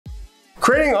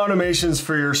Creating automations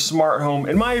for your smart home,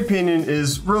 in my opinion,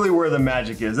 is really where the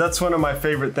magic is. That's one of my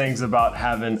favorite things about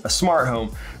having a smart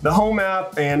home. The Home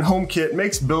app and HomeKit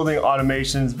makes building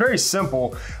automations very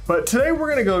simple, but today we're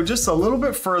gonna go just a little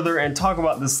bit further and talk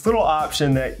about this little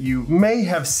option that you may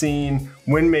have seen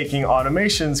when making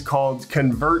automations called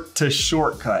Convert to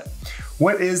Shortcut.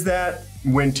 What is that?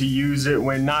 When to use it,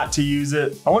 when not to use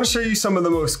it. I want to show you some of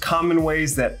the most common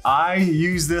ways that I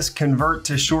use this Convert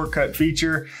to Shortcut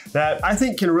feature that I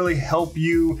think can really help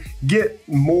you get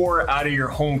more out of your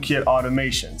HomeKit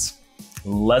automations.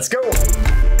 Let's go.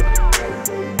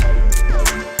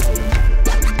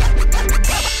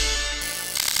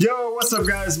 Yo, what's up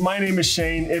guys? My name is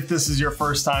Shane if this is your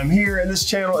first time here, and this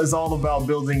channel is all about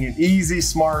building an easy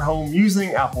smart home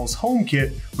using Apple's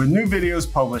HomeKit with new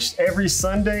videos published every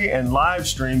Sunday and live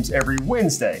streams every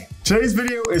Wednesday. Today's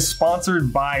video is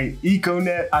sponsored by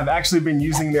EcoNet. I've actually been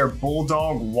using their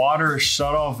Bulldog water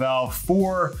shutoff valve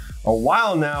for a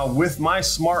while now with my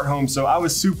smart home, so I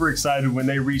was super excited when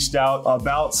they reached out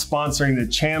about sponsoring the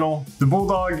channel. The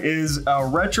Bulldog is a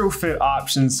retrofit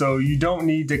option, so you don't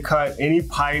need to cut any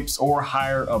pipes or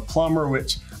hire a plumber,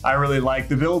 which I really like.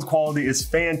 The build quality is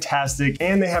fantastic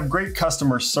and they have great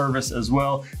customer service as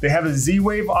well. They have a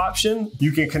Z-Wave option.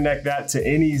 You can connect that to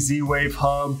any Z-Wave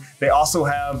hub. They also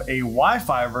have a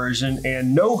Wi-Fi version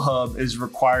and no hub is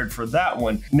required for that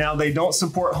one. Now they don't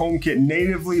support HomeKit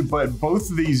natively, but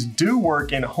both of these do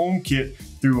work in HomeKit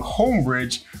through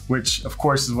HomeBridge, which of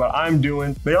course is what I'm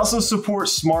doing. They also support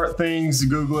SmartThings,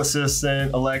 Google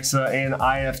Assistant, Alexa, and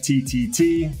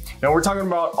IFTTT. Now we're talking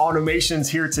about automations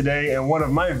here today, and one of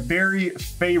my very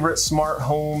favorite smart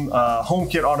home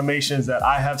HomeKit automations that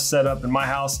I have set up in my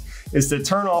house is to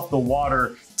turn off the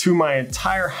water to my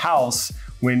entire house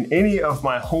when any of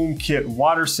my HomeKit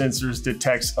water sensors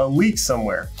detects a leak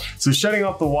somewhere. So shutting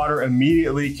off the water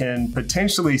immediately can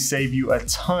potentially save you a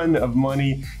ton of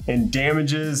money and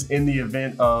damages in the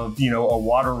event of, a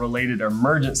water-related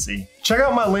emergency. Check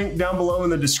out my link down below in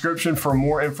the description for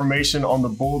more information on the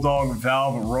Bulldog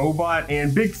valve robot,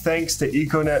 and big thanks to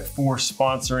EcoNet for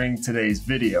sponsoring today's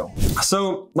video.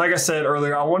 So like I said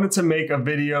earlier, I wanted to make a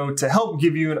video to help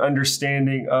give you an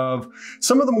understanding of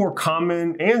some of the more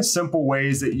common and simple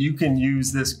ways that you can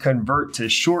use this Convert to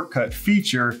Shortcut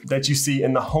feature that you see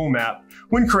in the Home app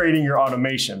when creating your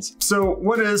automations. So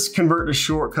what is Convert to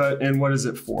Shortcut and what is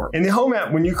it for? In the Home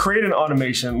app, when you create an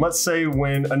automation, let's say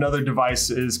when another device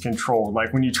is controlled,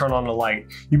 like when you turn on a light,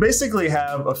 you basically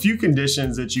have a few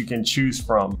conditions that you can choose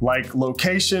from, like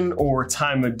location or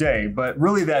time of day, but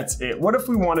really that's it. What if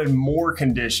we wanted more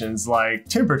conditions like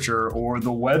temperature or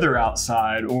the weather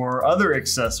outside or other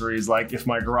accessories, like if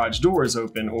my garage door is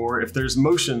open or if there's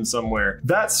motion somewhere?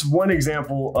 That's one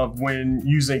example of when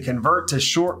using Convert to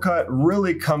Shortcut really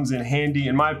comes in handy,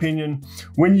 in my opinion.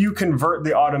 When you convert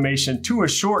the automation to a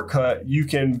shortcut, you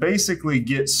can basically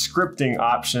get scripting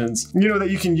options, that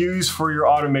you can use for your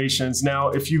automations. Now,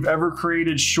 if you've ever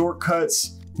created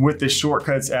shortcuts with the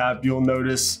Shortcuts app, you'll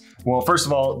notice, well, first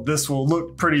of all, this will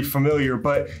look pretty familiar,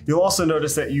 but you'll also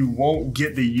notice that you won't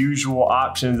get the usual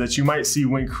options that you might see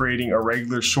when creating a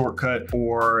regular shortcut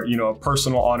or, a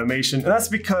personal automation. And that's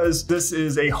because this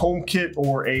is a HomeKit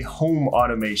or a home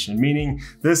automation, meaning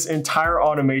this entire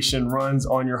automation runs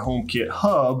on your HomeKit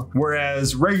hub,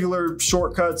 whereas regular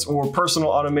shortcuts or personal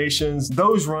automations,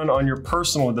 those run on your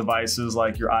personal devices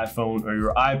like your iPhone or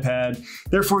your iPad.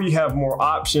 Therefore, you have more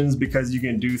options because you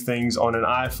can do things on an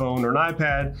iPhone or an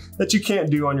iPad that you can't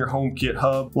do on your HomeKit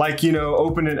hub, like,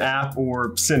 open an app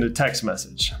or send a text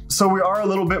message. So we are a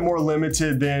little bit more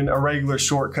limited than a regular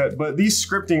shortcut, but these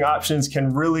scripting options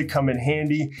can really come in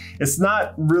handy. It's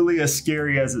not really as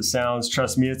scary as it sounds,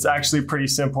 trust me, it's actually pretty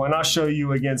simple, and I'll show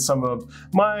you again some of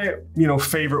my,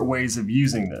 favorite ways of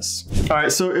using this. All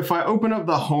right, so if I open up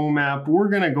the Home app, we're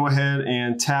gonna go ahead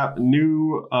and tap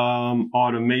New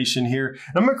Automation here.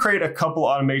 I'm gonna create a couple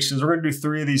automations. We're gonna do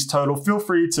 3 of these total. Feel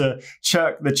free to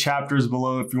check the chapters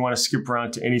below if you want to skip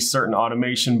around to any certain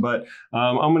automation, but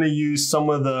I'm going to use some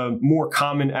of the more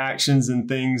common actions and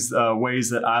things, ways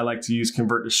that I like to use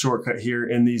Convert to Shortcut here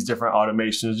in these different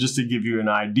automations, just to give you an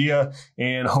idea,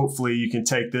 and hopefully you can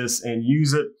take this and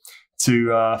use it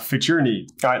to fit your need.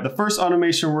 All right, the first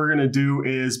automation we're gonna do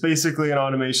is basically an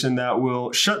automation that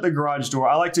will shut the garage door.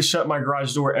 I like to shut my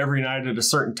garage door every night at a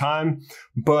certain time,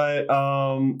 but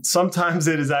sometimes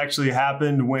it has actually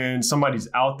happened when somebody's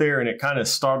out there and it kind of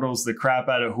startles the crap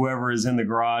out of whoever is in the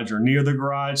garage or near the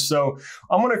garage. So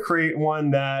I'm gonna create one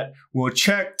that will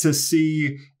check to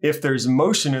see if there's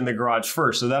motion in the garage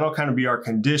first. So that'll kind of be our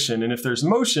condition. And if there's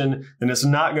motion, then it's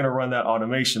not gonna run that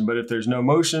automation. But if there's no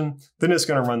motion, then it's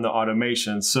gonna run the automation.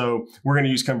 automation. So we're going to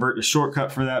use convert to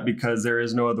shortcut for that because there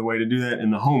is no other way to do that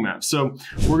in the home app. So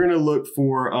we're going to look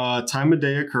for time of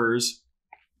day occurs,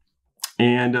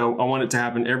 and I want it to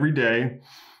happen every day.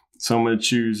 So I'm going to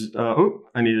choose,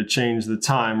 I need to change the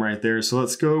time right there. So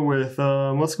let's go with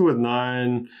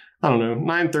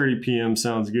 9:30 p.m.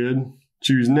 sounds good.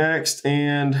 Choose next.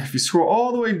 And if you scroll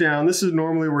all the way down, this is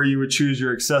normally where you would choose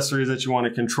your accessories that you want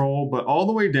to control, but all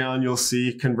the way down, you'll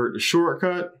see convert to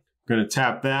shortcut. I'm going to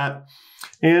tap that.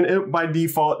 And by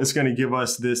default, it's going to give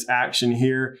us this action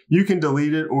here. You can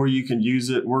delete it or you can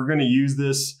use it. We're going to use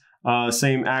this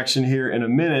same action here in a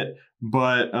minute,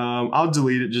 but I'll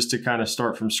delete it just to kind of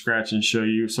start from scratch and show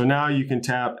you. So now you can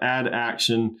tap add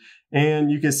action,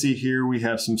 and you can see here we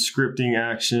have some scripting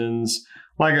actions.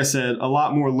 Like I said, a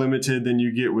lot more limited than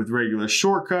you get with regular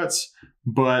shortcuts,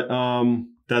 but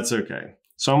that's okay.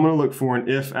 So I'm going to look for an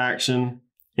if action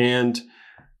and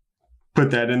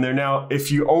put that in there. Now,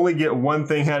 if you only get one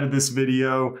thing out of this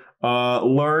video,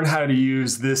 learn how to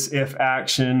use this if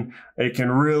action. It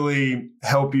can really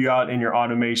help you out in your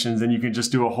automations, and you can just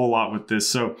do a whole lot with this.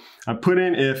 So I put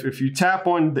in if you tap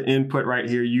on the input right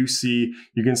here, you see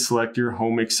you can select your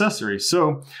home accessory.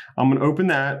 So I'm going to open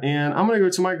that, and I'm going to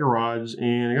go to my garage,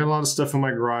 and I got a lot of stuff in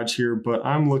my garage here, but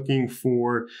I'm looking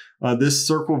for this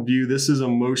circle view. This is a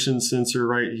motion sensor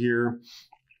right here.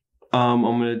 I'm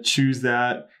going to choose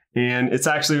that. And it's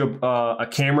actually a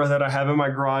camera that I have in my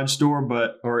garage door,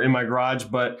 but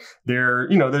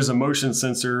there's a motion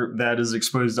sensor that is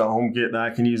exposed to HomeKit that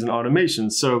I can use in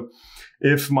automation. So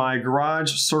if my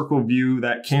garage circle view,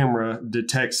 that camera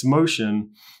detects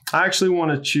motion, I actually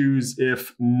want to choose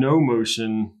if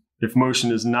motion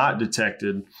is not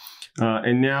detected.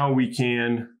 And now we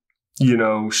can,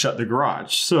 shut the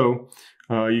garage. So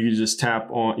you can just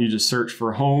you just search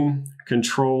for home,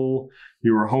 control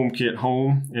your HomeKit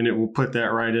home, and it will put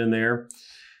that right in there.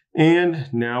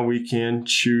 And now we can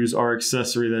choose our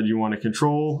accessory that you want to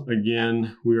control.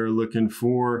 Again, we are looking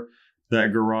for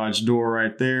that garage door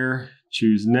right there.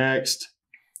 Choose next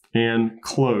and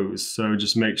close. So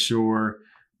just make sure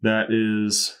that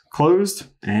is closed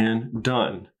and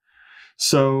done.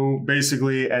 So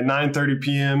basically at 9:30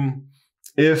 p.m.,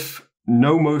 if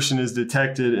no motion is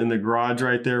detected in the garage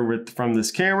right there from this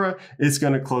camera, it's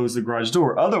going to close the garage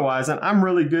door. Otherwise, and I'm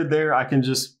really good there, I can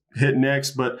just hit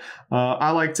next, but I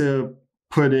like to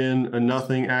put in a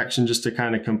nothing action just to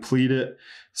kind of complete it.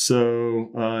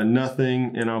 So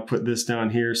nothing, and I'll put this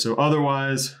down here. So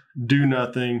otherwise, do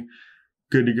nothing.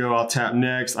 Good to go. I'll tap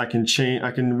next. I can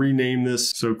rename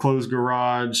this. So close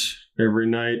garage every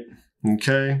night.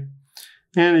 Okay.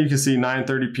 And you can see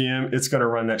 9:30 p.m., it's going to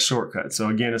run that shortcut. So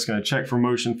again, it's going to check for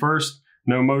motion first,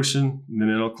 no motion, then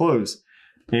it'll close.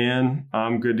 And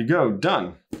I'm good to go,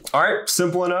 done. All right,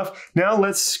 simple enough. Now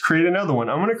let's create another one.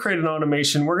 I'm going to create an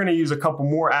automation. We're going to use a couple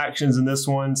more actions in this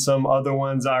one, some other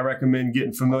ones I recommend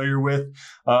getting familiar with,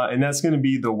 and that's going to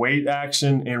be the wait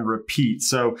action and repeat.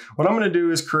 So what I'm going to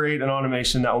do is create an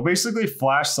automation that will basically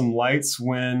flash some lights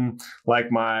when,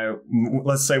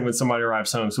 let's say when somebody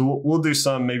arrives home. So we'll do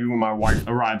some maybe when my wife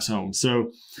arrives home.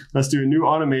 So let's do a new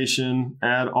automation,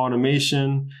 add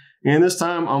automation. And this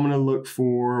time I'm going to look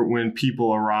for when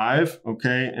people arrive,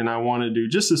 okay? And I want to do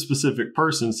just a specific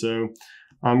person. So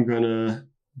I'm going to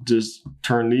just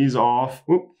turn these off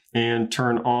and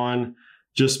turn on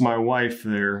just my wife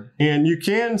there. And you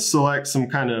can select some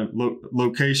kind of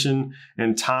location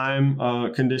and time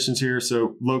conditions here.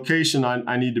 So location,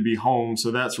 I need to be home. So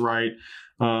that's right.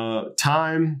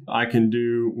 Time, I can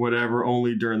do whatever,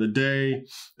 only during the day.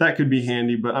 That could be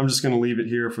handy, but I'm just going to leave it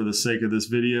here for the sake of this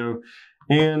video.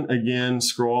 And again,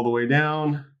 scroll all the way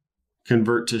down,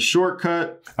 convert to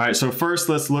shortcut. All right, so first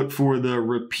let's look for the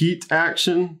repeat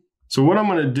action. So what I'm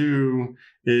going to do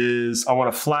is I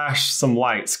want to flash some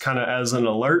lights kind of as an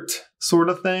alert sort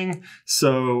of thing.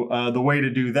 So the way to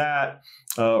do that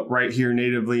right here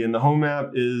natively in the home app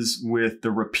is with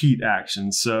the repeat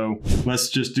action. So let's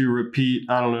just do repeat,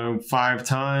 5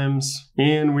 times.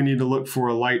 And we need to look for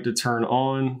a light to turn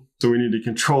on. So we need to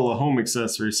control a home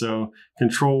accessory. So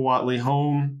control Watley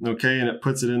home, okay, and it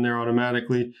puts it in there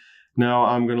automatically. Now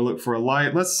I'm going to look for a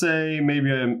light. Let's say maybe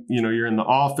you're in the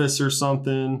office or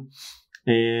something,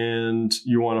 and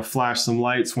you want to flash some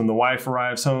lights when the wife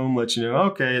arrives home. Let you know,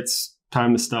 okay, it's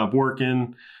time to stop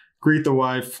working. Greet the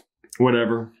wife,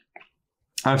 whatever.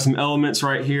 I have some elements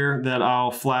right here that I'll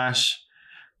flash.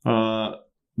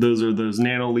 Those are those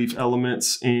nano leaf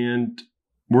elements, and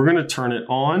we're going to turn it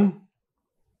on.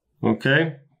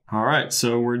 Okay. All right.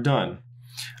 So we're done.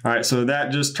 All right. So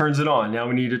that just turns it on. Now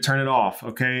we need to turn it off.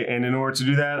 Okay. And in order to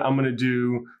do that, I'm going to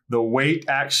do the wait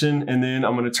action, and then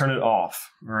I'm going to turn it off.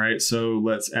 All right. So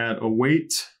let's add a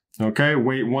wait. Okay,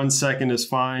 wait 1 second is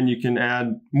fine. You can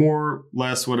add more,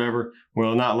 less, whatever.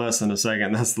 Well, not less than a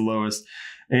second, that's the lowest.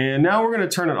 And now we're gonna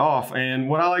turn it off. And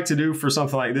what I like to do for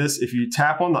something like this, if you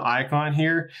tap on the icon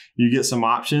here, you get some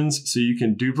options so you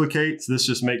can duplicate. So this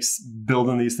just makes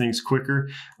building these things quicker.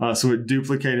 So it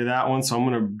duplicated that one. So I'm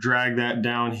gonna drag that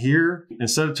down here.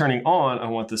 Instead of turning on, I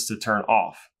want this to turn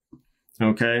off.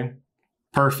 Okay,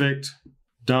 perfect,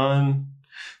 done.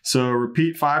 So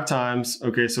repeat 5 times.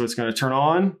 Okay, so it's gonna turn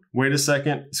on, wait a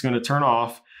second, it's gonna turn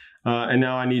off. And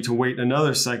now I need to wait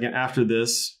another second after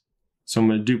this. So I'm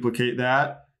gonna duplicate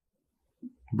that,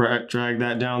 drag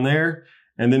that down there,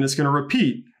 and then it's gonna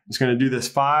repeat. It's gonna do this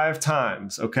 5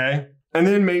 times, okay? And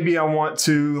then maybe I want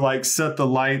to like set the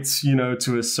lights, you know,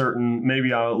 to a certain,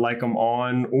 maybe I like them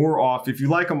on or off. If you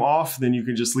like them off, then you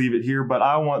can just leave it here, but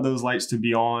I want those lights to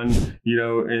be on, you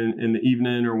know, in the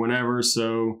evening or whenever,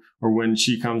 so, or when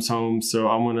she comes home. So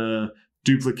I'm gonna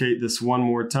duplicate this one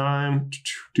more time,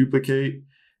 duplicate,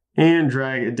 and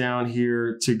drag it down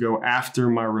here to go after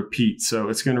my repeat. So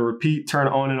it's gonna repeat, turn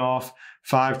on and off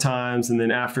 5 times, and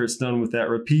then after it's done with that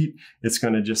repeat, it's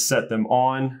gonna just set them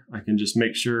on. I can just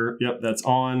make sure, yep, that's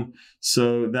on.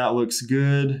 So that looks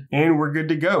good, and we're good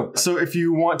to go. So if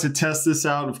you want to test this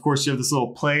out, of course, you have this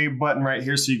little play button right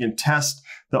here so you can test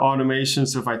the automation.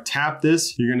 So if I tap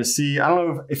this, you're gonna see, I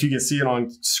don't know if you can see it on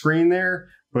screen there,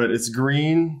 but it's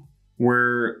green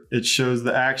where it shows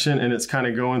the action, and it's kind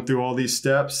of going through all these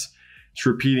steps. It's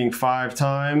repeating 5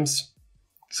 times.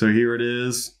 So here it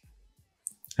is.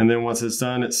 And then once it's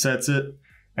done, it sets it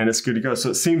and it's good to go. So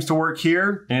it seems to work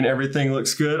here and everything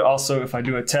looks good. Also, if I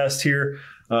do a test here,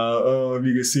 if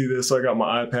you can see this, I got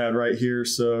my iPad right here.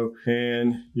 So,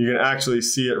 and you can actually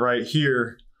see it right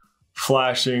here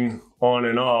flashing on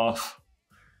and off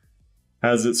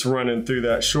as it's running through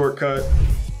that shortcut.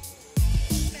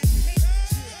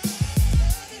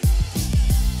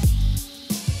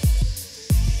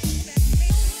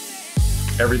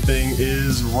 Everything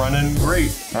is running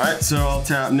great. All right, so I'll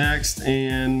tap next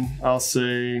and I'll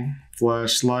say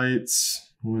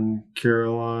flashlights when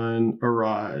Caroline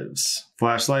arrives.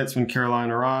 Flashlights when Caroline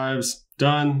arrives,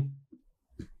 done.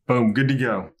 Boom, good to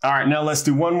go. All right, now let's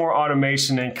do one more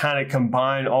automation and kind of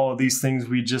combine all of these things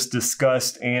we just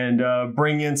discussed and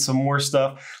bring in some more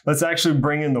stuff. Let's actually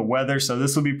bring in the weather. So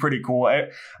this will be pretty cool. I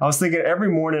was thinking every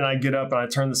morning I get up and I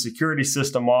turn the security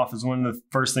system off is one of the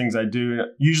first things I do.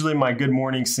 Usually my good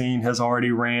morning scene has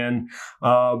already ran,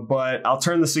 but I'll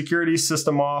turn the security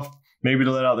system off, maybe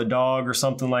to let out the dog or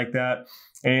something like that.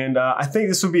 And I think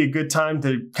this would be a good time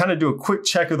to kind of do a quick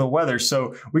check of the weather.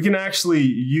 So we can actually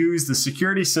use the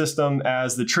security system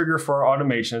as the trigger for our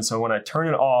automation. So when I turn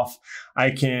it off,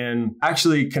 I can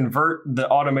actually convert the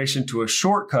automation to a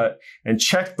shortcut and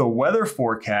check the weather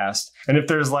forecast. And if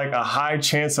there's like a high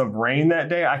chance of rain that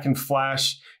day, I can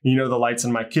flash, you know, the lights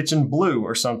in my kitchen blue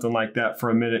or something like that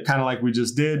for a minute, kind of like we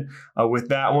just did with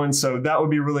that one. So that would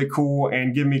be really cool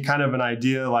and give me kind of an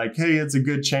idea like, hey, it's a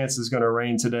good chance it's going to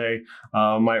rain today.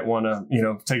 Might want to, you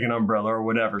know, take an umbrella or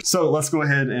whatever. So let's go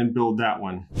ahead and build that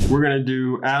one. We're going to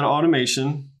do add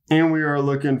automation, and we are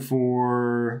looking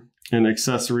for an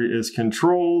accessory is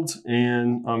controlled,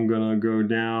 and I'm gonna go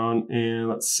down and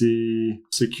let's see,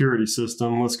 security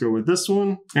system. Let's go with this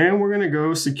one, and we're gonna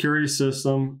go security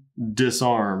system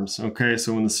disarms. Okay,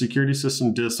 so when the security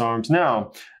system disarms,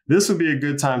 now this would be a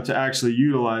good time to actually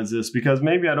utilize this because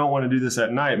maybe I don't want to do this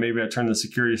at night. Maybe I turn the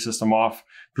security system off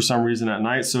for some reason at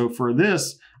night. So for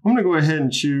this, I'm gonna go ahead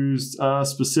and choose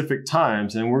specific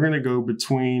times, and we're gonna go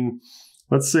between,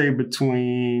 let's say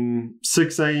between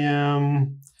 6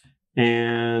 a.m.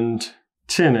 and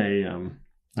 10 a.m.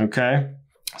 Okay,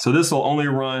 so this will only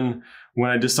run when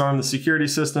I disarm the security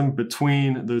system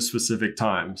between those specific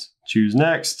times. Choose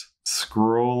next,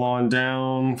 scroll on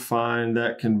down, find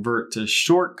that convert to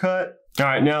shortcut. All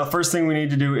right, now the first thing we need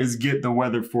to do is get the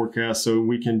weather forecast. So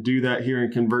we can do that here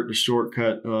and convert to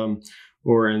shortcut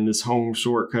or in this home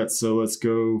shortcut. So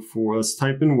let's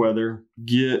type in weather,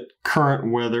 get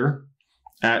current weather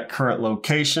at current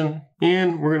location.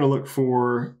 And we're gonna look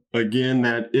for, again,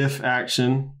 that if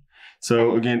action.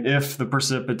 So again, if the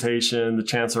precipitation, the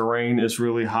chance of rain is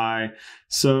really high.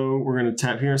 So we're gonna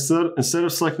tap here. Instead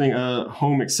of selecting a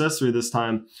home accessory this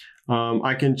time,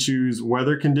 I can choose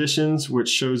weather conditions, which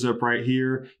shows up right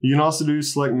here. You can also do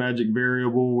select magic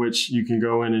variable, which you can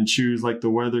go in and choose like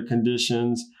the weather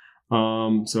conditions.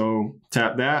 So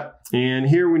tap that. And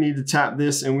here we need to tap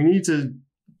this, and we need to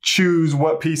choose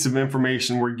what piece of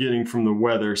information we're getting from the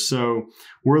weather. So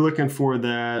we're looking for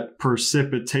that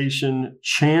precipitation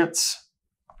chance.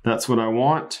 That's what I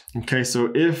want. Okay, so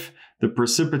if the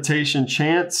precipitation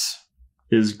chance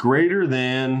is greater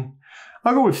than,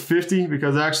 I'll go with 50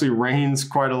 because it actually rains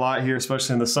quite a lot here,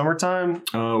 especially in the summertime.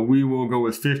 We will go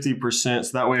with 50%.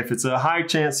 So that way, if it's a high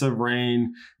chance of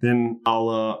rain, then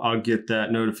I'll get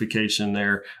that notification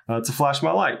there to flash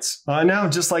my lights. Now,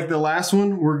 just like the last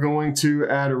one, we're going to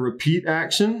add a repeat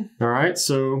action. All right,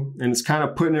 so, and it's kind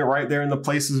of putting it right there in the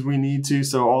places we need to.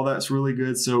 So all that's really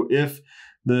good. So if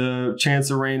the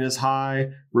chance of rain is high,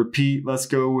 repeat, let's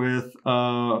go with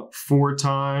 4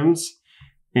 times.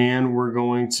 And we're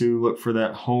going to look for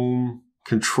that home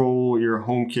control, your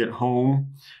HomeKit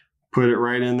home. Put it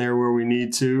right in there where we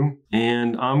need to.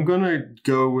 And I'm gonna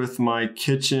go with my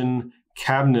kitchen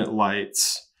cabinet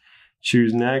lights.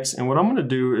 Choose next. And what I'm gonna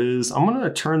do is I'm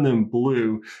gonna turn them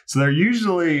blue. So they're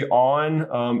usually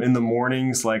on in the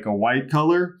mornings like a white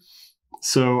color.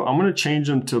 So I'm gonna change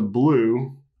them to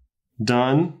blue.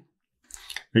 Done.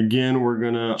 Again, we're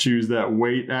gonna choose that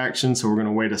wait action. So we're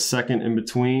gonna wait a second in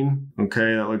between.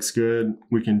 Okay, that looks good.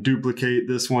 We can duplicate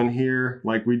this one here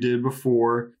like we did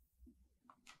before.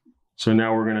 So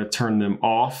now we're gonna turn them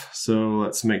off. So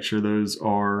let's make sure those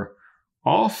are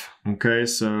off. Okay,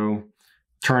 so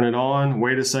turn it on,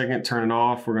 wait a second, turn it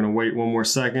off. We're gonna wait 1 more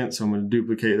second. So I'm gonna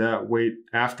duplicate that, wait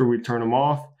after we turn them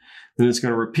off. Then it's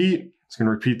gonna repeat. It's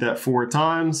gonna repeat that 4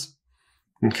 times.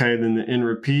 Okay, then the in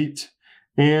repeat.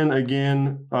 And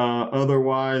again,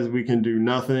 otherwise we can do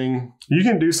nothing. You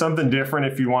can do something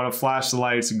different if you want to flash the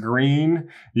lights green.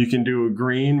 You can do a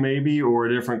green maybe, or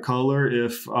a different color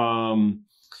if,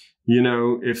 you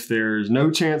know, if there's no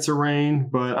chance of rain,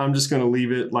 but I'm just going to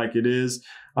leave it like it is.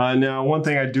 Now, one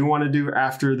thing I do want to do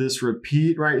after this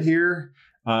repeat right here,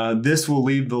 this will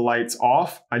leave the lights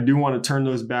off. I do want to turn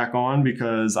those back on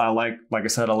because like I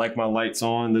said, I like my lights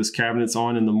on, those cabinets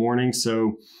on in the morning.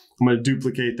 So I'm going to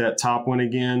duplicate that top one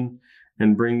again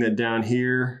and bring that down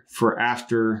here for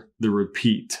after the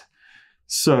repeat.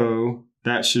 So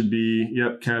that should be,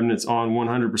 yep, cabinets on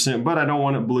 100%, but I don't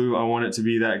want it blue. I want it to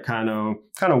be that kind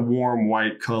of warm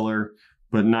white color,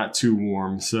 but not too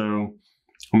warm. So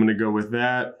I'm going to go with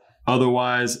that.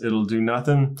 Otherwise, it'll do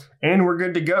nothing and we're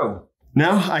good to go.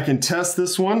 Now I can test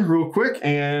this one real quick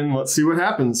and let's see what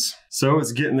happens. So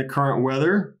it's getting the current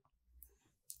weather.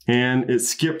 And it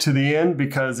skipped to the end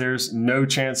because there's no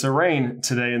chance of rain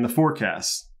today in the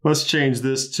forecast. Let's change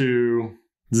this to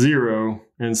 0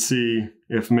 and see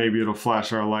if maybe it'll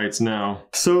flash our lights now.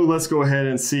 So let's go ahead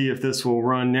and see if this will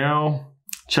run now.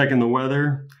 Checking the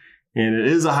weather, and it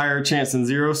is a higher chance than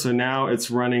 0. So now it's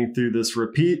running through this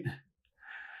repeat.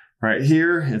 Right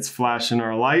here, it's flashing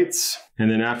our lights.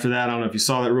 And then after that, I don't know if you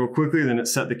saw that real quickly, then it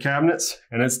set the cabinets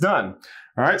and it's done.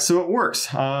 All right, so it works.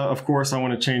 Of course, I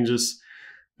want to change this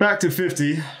back to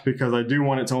 50 because I do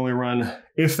want it to only run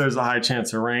if there's a high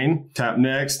chance of rain. Tap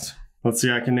next. Let's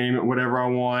see, I can name it whatever I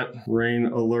want. Rain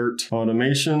alert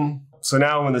automation. So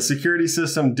now when the security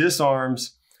system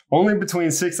disarms only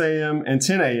between 6 a.m. and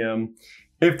 10 a.m.,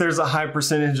 if there's a high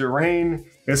percentage of rain,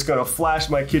 it's gonna flash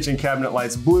my kitchen cabinet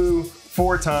lights blue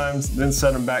 4 times, then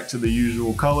set them back to the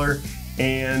usual color,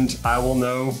 and I will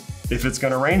know if it's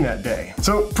gonna rain that day.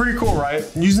 So pretty cool, right?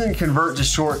 Using Convert to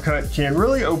Shortcut can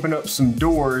really open up some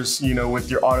doors, you know,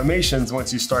 with your automations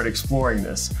once you start exploring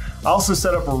this. I also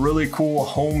set up a really cool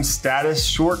home status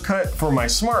shortcut for my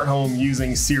smart home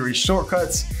using Siri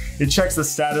shortcuts. It checks the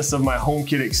status of my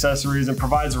HomeKit accessories and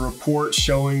provides a report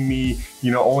showing me,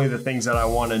 you know, only the things that I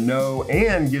want to know,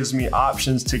 and gives me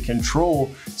options to control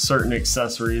certain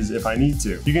accessories if I need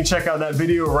to. You can check out that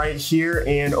video right here,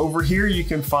 and over here you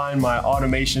can find my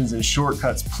automations and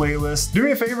shortcuts playlist. Do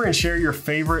me a favor and share your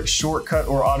favorite shortcut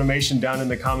or automation down in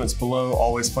the comments below.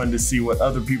 Always fun to see what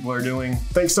other people are doing.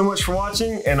 Thanks so much for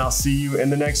watching, and I'll see you in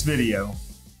the next video.